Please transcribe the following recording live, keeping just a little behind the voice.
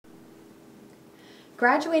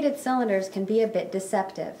Graduated cylinders can be a bit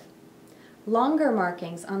deceptive. Longer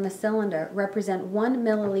markings on the cylinder represent 1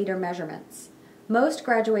 milliliter measurements. Most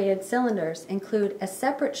graduated cylinders include a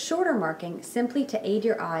separate shorter marking simply to aid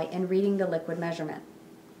your eye in reading the liquid measurement.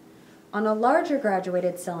 On a larger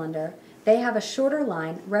graduated cylinder, they have a shorter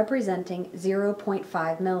line representing 0.5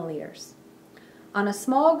 milliliters. On a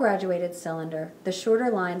small graduated cylinder, the shorter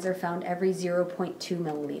lines are found every 0.2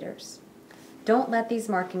 milliliters. Don't let these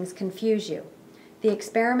markings confuse you. The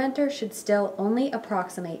experimenter should still only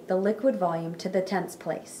approximate the liquid volume to the tenths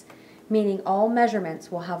place, meaning all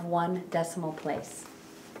measurements will have 1 decimal place.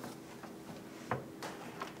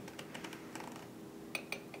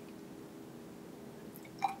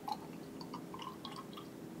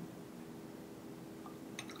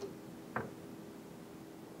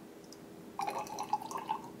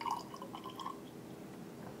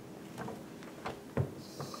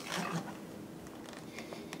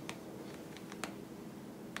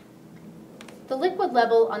 The liquid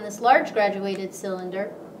level on this large graduated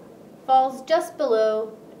cylinder falls just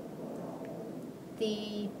below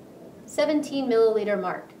the 17 milliliter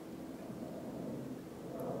mark.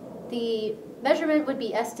 The measurement would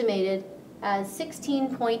be estimated as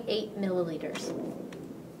 16.8 milliliters.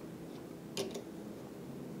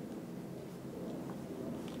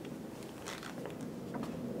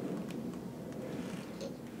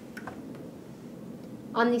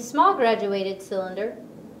 On the small graduated cylinder,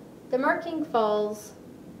 the marking falls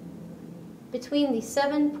between the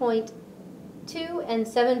 7.2 and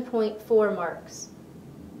 7.4 marks.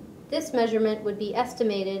 This measurement would be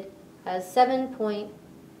estimated as 7.3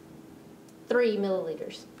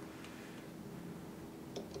 milliliters.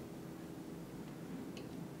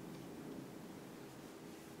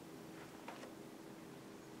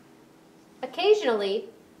 Occasionally,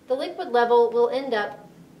 the liquid level will end up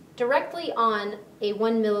directly on a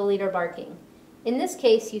 1 milliliter marking. In this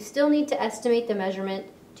case, you still need to estimate the measurement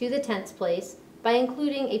to the tenths place by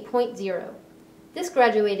including a 0.0. This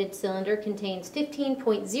graduated cylinder contains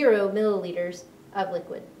 15.0 milliliters of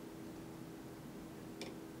liquid.